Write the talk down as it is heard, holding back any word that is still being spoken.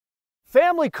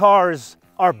Family cars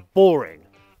are boring,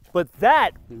 but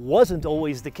that wasn't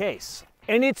always the case.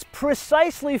 And it's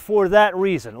precisely for that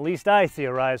reason, at least I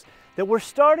theorize, that we're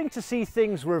starting to see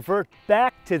things revert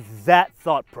back to that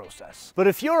thought process. But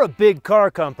if you're a big car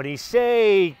company,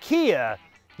 say Kia,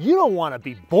 you don't want to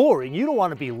be boring, you don't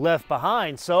want to be left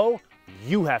behind, so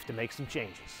you have to make some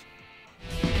changes.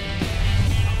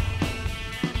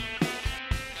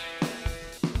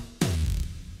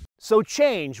 So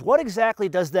change, what exactly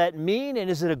does that mean, and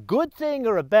is it a good thing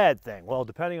or a bad thing? Well,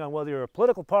 depending on whether you're a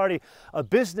political party, a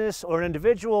business, or an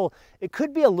individual, it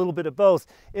could be a little bit of both.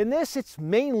 In this, it's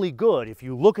mainly good. If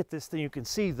you look at this thing, you can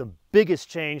see the biggest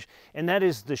change, and that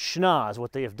is the schnoz.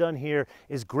 What they have done here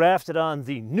is grafted on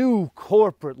the new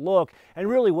corporate look, and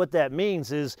really what that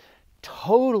means is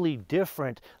totally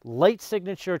different light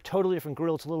signature, totally different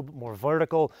grille. It's a little bit more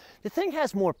vertical. The thing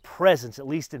has more presence, at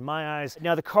least in my eyes.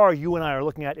 Now, the car you and I are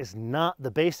looking at is not the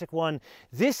basic one.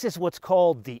 This is what's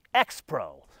called the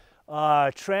X-Pro.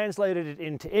 Translated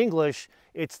into English,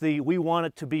 it's the we want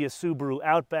it to be a Subaru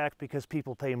Outback because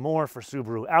people pay more for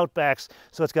Subaru Outbacks.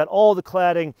 So it's got all the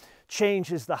cladding,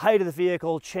 changes the height of the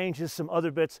vehicle, changes some other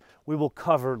bits we will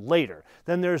cover later.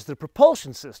 Then there's the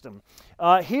propulsion system.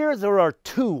 Here there are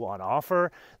two on offer.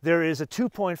 There is a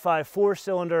 2.5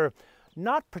 four-cylinder,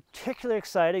 not particularly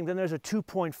exciting. Then there's a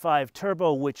 2.5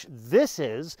 turbo, which this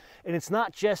is, and it's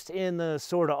not just in the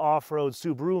sort of off-road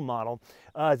Subaru model.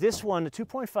 This one, the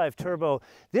 2.5 turbo,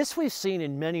 this we've seen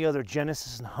in many other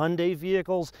Genesis and Hyundai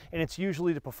vehicles, and it's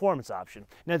usually the performance option.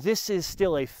 Now, this is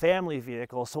still a family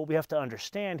vehicle, so what we have to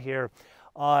understand here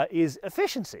is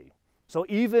efficiency. So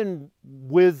even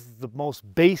with the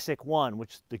most basic one,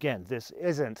 which again, this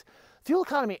isn't, fuel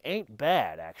economy ain't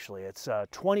bad, actually. It's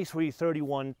 23,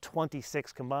 31,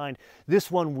 26 combined. This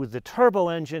one with the turbo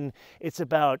engine, it's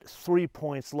about 3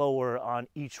 points lower on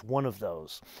each one of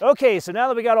those. Okay, so now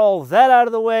that we got all that out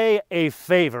of the way, a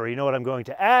favor. You know what I'm going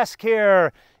to ask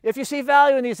here? If you see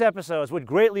value in these episodes, would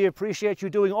greatly appreciate you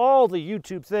doing all the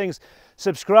YouTube things.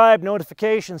 Subscribe,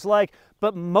 notifications, like,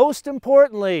 but most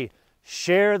importantly,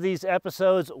 share these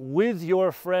episodes with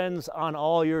your friends on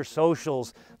all your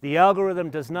socials. The algorithm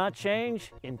does not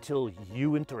change until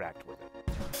you interact with it.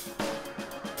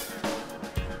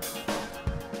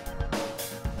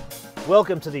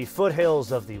 Welcome to the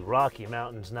foothills of the Rocky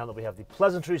Mountains. Now that we have the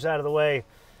pleasantries out of the way,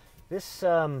 this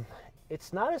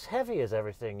it's not as heavy as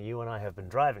everything you and I have been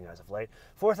driving as of late.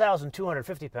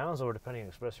 4,250 pounds, or depending on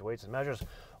express your weights and measures,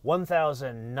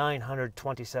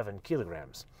 1,927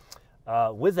 kilograms.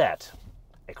 With that,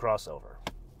 a crossover.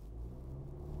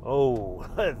 Oh,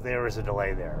 there is a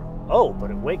delay there. Oh,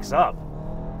 but it wakes up.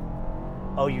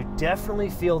 Oh, you definitely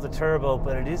feel the turbo,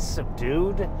 but it is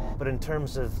subdued. But in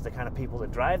terms of the kind of people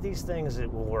that drive these things,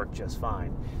 it will work just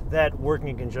fine. That working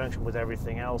in conjunction with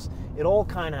everything else, it all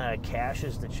kind of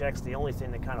cashes the checks. The only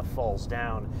thing that kind of falls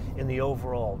down in the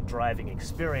overall driving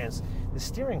experience, the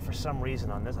steering for some reason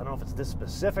on this, I don't know if it's this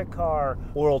specific car,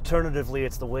 or alternatively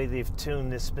it's the way they've tuned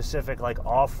this specific like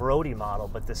off-roady model,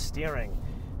 but the steering,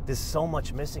 there's so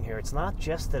much missing here. It's not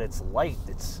just that it's light,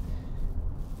 it's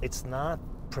not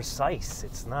precise,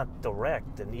 it's not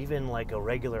direct, and even like a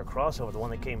regular crossover, the one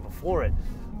that came before it,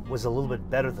 was a little bit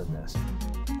better than this.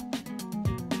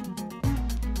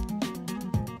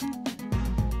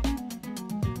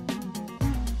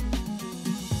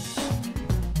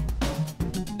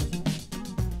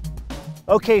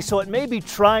 Okay, so it may be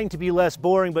trying to be less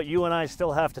boring, but you and I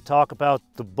still have to talk about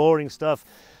the boring stuff.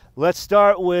 Let's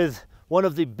start with one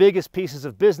of the biggest pieces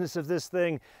of business of this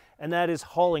thing, and that is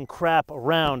hauling crap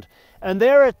around. And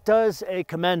there it does a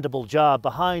commendable job.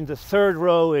 Behind the third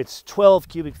row, it's 12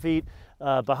 cubic feet.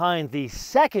 Behind the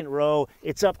second row,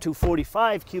 it's up to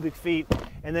 45 cubic feet.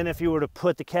 And then if you were to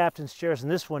put the captain's chairs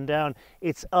and this one down,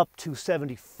 it's up to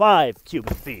 75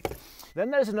 cubic feet.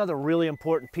 Then there's another really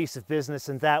important piece of business,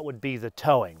 and that would be the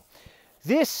towing.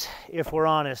 This, if we're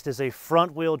honest, is a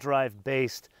front-wheel drive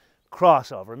based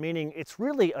crossover, meaning it's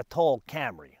really a tall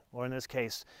Camry, or in this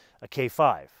case, a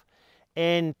K5.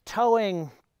 And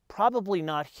towing, probably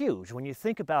not huge. When you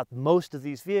think about most of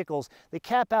these vehicles, they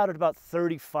cap out at about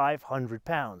 3,500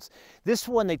 pounds. This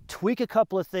one, they tweak a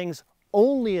couple of things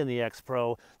only in the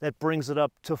X-Pro that brings it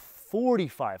up to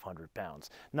 4,500 pounds.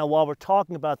 Now, while we're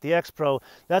talking about the X-Pro,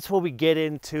 that's where we get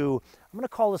into, I'm going to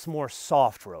call this more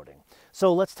soft roading.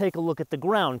 So let's take a look at the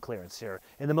ground clearance here.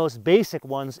 In the most basic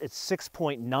ones, it's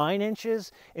 6.9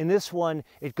 inches. In this one,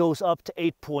 it goes up to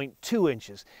 8.2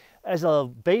 inches. As a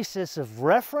basis of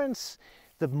reference,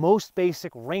 the most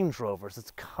basic Range Rovers,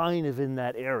 it's kind of in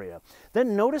that area.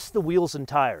 Then notice the wheels and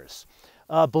tires.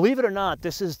 Believe it or not,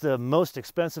 this is the most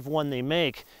expensive one they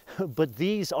make, but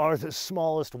these are the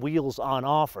smallest wheels on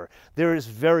offer. There is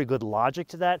very good logic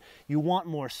to that. You want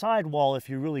more sidewall if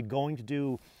you're really going to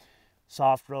do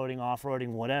soft-roading,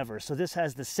 off-roading, whatever. So this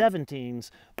has the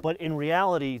 17s, but in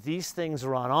reality, these things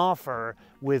are on offer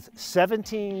with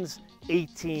 17s,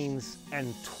 18s,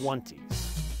 and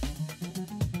 20s.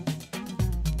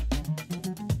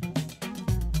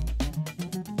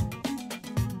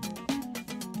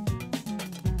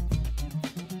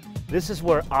 This is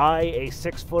where a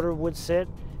 6-footer would sit,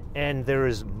 and there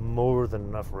is more than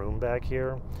enough room back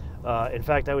here. In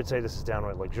fact, I would say this is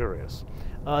downright luxurious.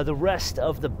 The rest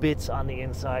of the bits on the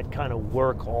inside kind of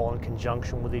work all in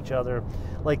conjunction with each other.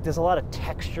 Like, there's a lot of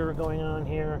texture going on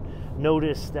here.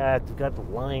 Notice that we've got the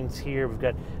lines here, we've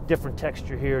got different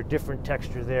texture here, different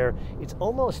texture there. It's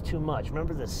almost too much.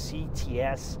 Remember the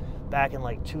CTS back in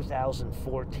like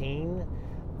 2014?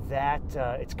 That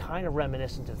it's kind of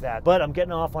reminiscent of that. But I'm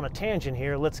getting off on a tangent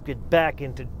here. Let's get back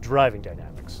into driving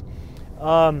dynamics.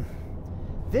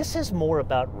 This is more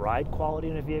about ride quality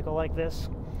in a vehicle like this,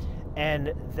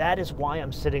 and that is why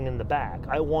I'm sitting in the back.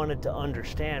 I wanted to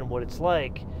understand what it's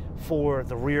like for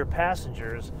the rear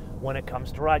passengers when it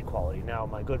comes to ride quality. Now,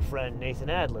 my good friend Nathan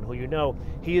Adlin, who you know,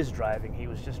 he is driving. He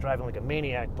was just driving like a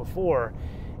maniac before,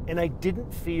 and I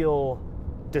didn't feel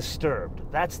disturbed.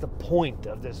 That's the point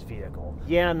of this vehicle.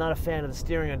 Yeah, I'm not a fan of the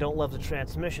steering, I don't love the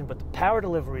transmission, but the power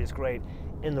delivery is great,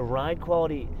 and the ride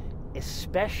quality,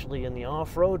 especially in the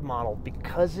off-road model,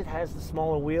 because it has the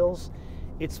smaller wheels,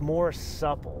 it's more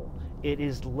supple. It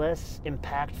is less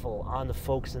impactful on the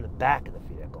folks in the back of the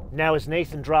vehicle. Now, as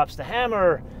Nathan drops the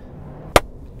hammer,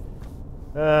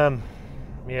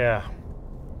 yeah,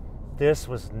 this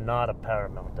was not a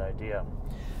paramount idea.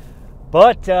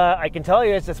 But I can tell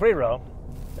you it's a 3-row.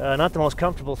 Not the most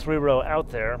comfortable 3-row out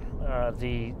there.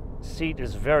 The seat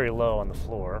is very low on the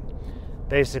floor.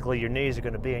 Basically, your knees are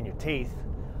going to be in your teeth.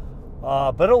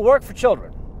 But it'll work for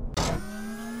children.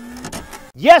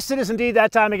 Yes, it is indeed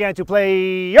that time again to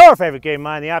play your favorite game,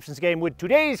 Mind the Options game, with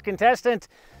today's contestant.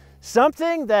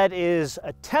 Something that is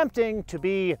attempting to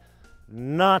be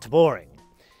not boring.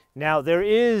 Now, there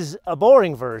is a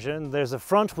boring version. There's a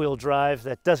front-wheel drive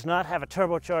that does not have a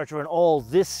turbocharger and all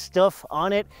this stuff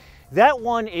on it. That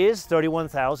one is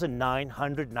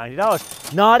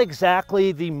 $31,990. Not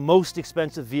exactly the most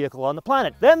expensive vehicle on the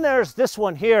planet. Then there's this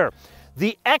one here,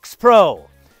 the X-Pro.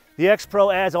 The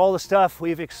X-Pro adds all the stuff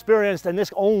we've experienced, and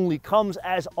this only comes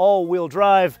as all-wheel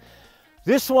drive.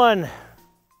 This one,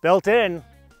 built in,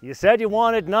 you said you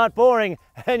wanted not boring,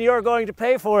 and you're going to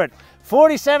pay for it.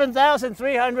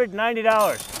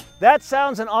 $47,390. That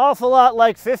sounds an awful lot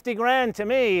like 50 grand to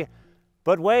me,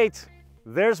 but wait,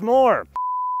 there's more.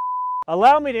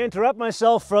 Allow me to interrupt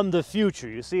myself from the future.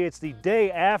 You see, it's the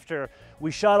day after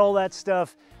we shot all that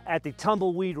stuff at the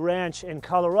Tumbleweed Ranch in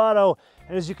Colorado.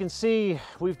 And as you can see,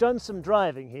 we've done some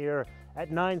driving here at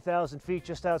 9,000 feet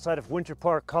just outside of Winter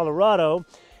Park, Colorado.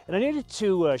 And I needed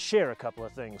to share a couple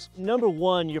of things. Number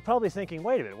one, you're probably thinking,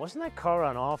 wait a minute, wasn't that car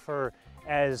on offer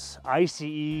as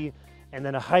ICE and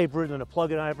then a hybrid and a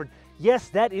plug-in hybrid? Yes,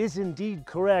 that is indeed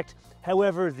correct.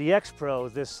 However, the X-Pro,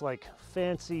 this like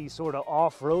fancy sort of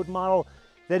off-road model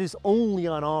that is only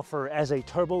on offer as a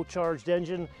turbocharged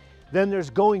engine. Then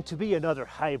there's going to be another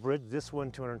hybrid, this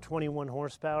one 221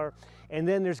 horsepower, and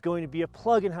then there's going to be a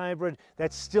plug-in hybrid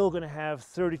that's still going to have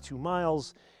 32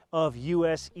 miles of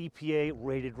US EPA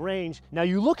rated range. Now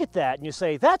you look at that and you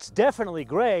say, that's definitely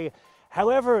gray.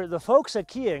 However, the folks at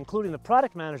Kia, including the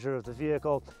product manager of the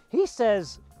vehicle, he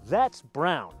says that's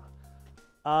brown.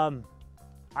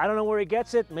 I don't know where he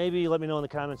gets it. Maybe let me know in the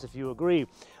comments if you agree.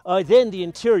 Then the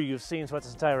interior you've seen throughout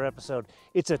this entire episode.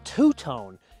 It's a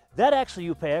two-tone. That actually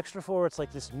you pay extra for. It's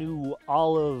like this new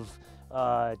olive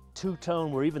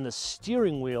two-tone where even the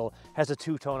steering wheel has a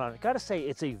two-tone on it. Gotta say,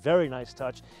 it's a very nice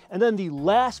touch. And then the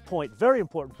last point, very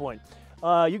important point.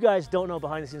 You guys don't know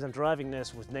behind the scenes, I'm driving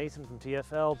this with Nathan from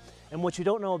TFL. And what you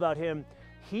don't know about him,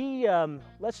 he,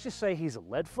 let's just say he's a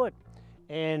leadfoot.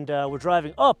 And we're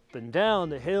driving up and down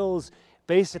the hills,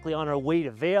 basically on our way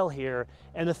to Vail here,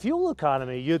 and the fuel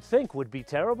economy you'd think would be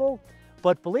terrible,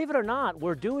 but believe it or not,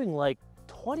 we're doing like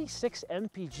 26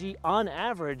 mpg on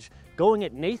average going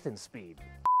at Nathan's speed.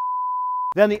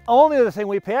 Then the only other thing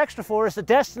we pay extra for is the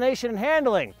destination and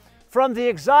handling from the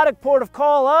exotic port of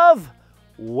call of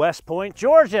West Point,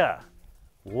 Georgia,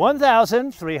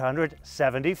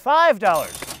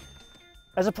 $1,375.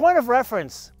 As a point of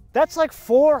reference, that's like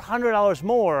 $400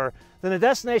 more than the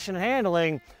destination and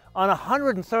handling on a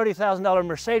 $130,000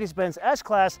 Mercedes-Benz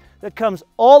S-Class that comes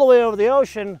all the way over the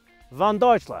ocean, von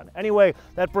Deutschland. Anyway,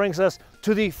 that brings us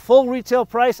to the full retail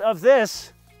price of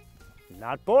this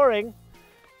not boring,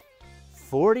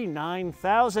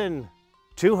 $49,260.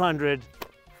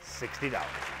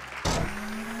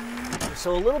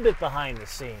 So a little bit behind the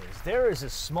scenes, there is a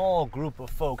small group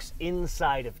of folks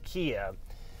inside of Kia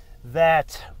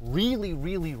that really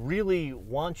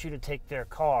want you to take their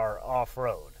car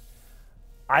off-road.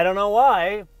 I don't know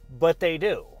why, but they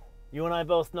do. You and I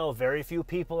both know very few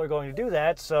people are going to do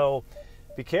that, so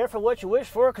be careful what you wish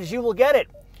for, because you will get it.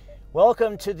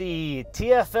 Welcome to the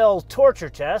TFL torture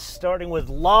test, starting with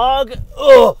Log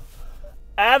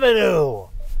Avenue.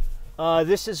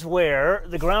 This is where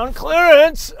the ground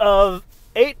clearance of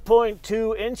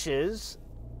 8.2 inches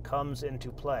comes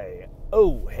into play.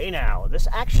 Oh, hey now, this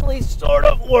actually sort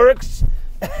of works,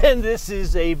 and this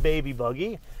is a baby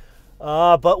buggy,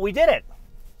 but we did it.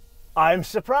 I'm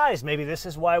surprised. Maybe this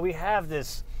is why we have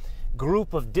this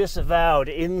group of disavowed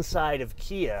inside of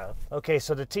Kia. Okay,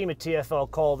 so the team at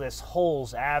TFL call this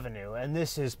Holes Avenue, and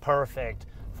this is perfect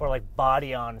for like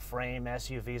body-on-frame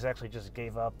SUVs. Actually just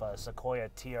gave up a Sequoia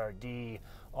TRD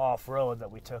off-road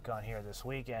that we took on here this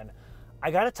weekend. I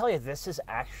gotta tell you, this is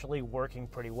actually working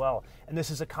pretty well. And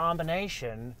this is a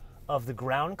combination of the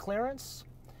ground clearance,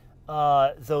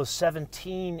 those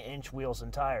 17-inch wheels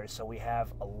and tires, so we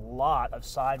have a lot of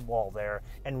sidewall there.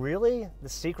 And really, the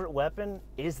secret weapon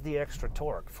is the extra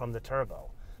torque from the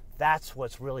turbo. That's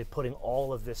what's really putting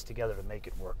all of this together to make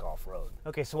it work off-road.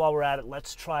 Okay, so while we're at it,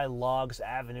 let's try Logs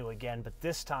Avenue again, but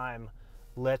this time,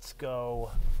 let's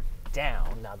go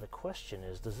down. Now the question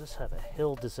is, does this have a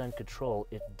hill descent control?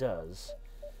 It does.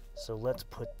 So let's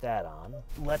put that on.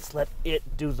 Let's let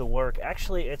it do the work.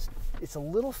 Actually, it's a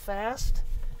little fast,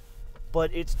 but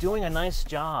it's doing a nice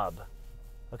job.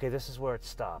 Okay, this is where it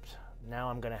stopped. Now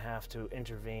I'm gonna have to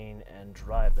intervene and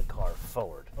drive the car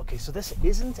forward. Okay, so this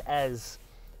isn't as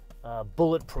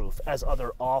bulletproof as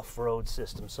other off-road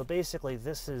systems. So basically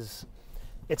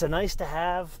it's a nice to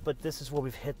have, but this is where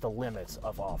we've hit the limits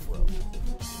of off-road.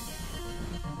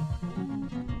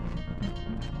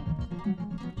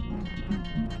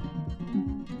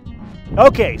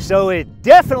 Okay, so it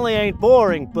definitely ain't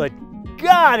boring, but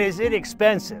God, is it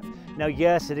expensive. Now,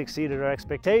 yes, it exceeded our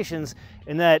expectations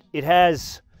in that it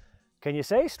has, can you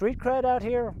say street cred out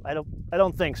here? I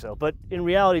don't think so, but in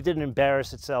reality it didn't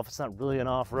embarrass itself. It's not really an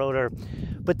off-roader.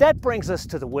 But that brings us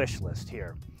to the wish list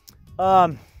here.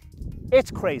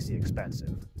 It's crazy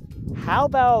expensive. How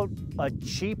about a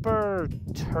cheaper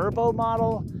turbo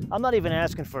model? I'm not even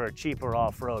asking for a cheaper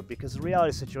off-road, because the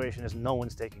reality situation is no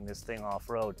one's taking this thing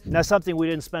off-road. Now, something we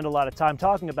didn't spend a lot of time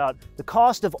talking about, the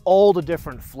cost of all the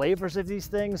different flavors of these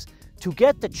things. To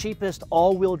get the cheapest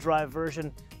all-wheel drive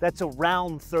version, that's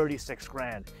around 36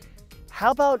 grand.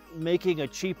 How about making a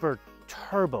cheaper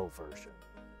turbo version?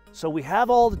 So we have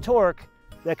all the torque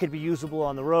that could be usable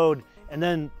on the road, and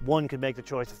then one could make the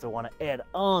choice if they want to add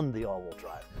on the all-wheel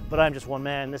drive. But I'm just one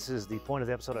man. This is the point of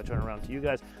the episode. I turn around to you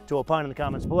guys to opine in the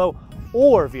comments below,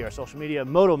 or via our social media,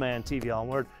 MotoManTV, all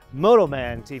one word,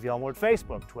 MotoManTV, all one word,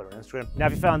 Facebook, Twitter, Instagram. Now,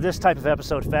 if you found this type of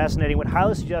episode fascinating, I would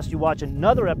highly suggest you watch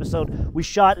another episode we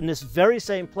shot in this very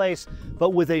same place, but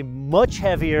with a much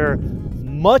heavier,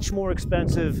 much more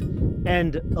expensive,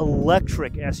 and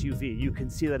electric SUV. You can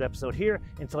see that episode here.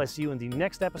 Until I see you in the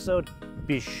next episode,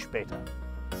 bis später.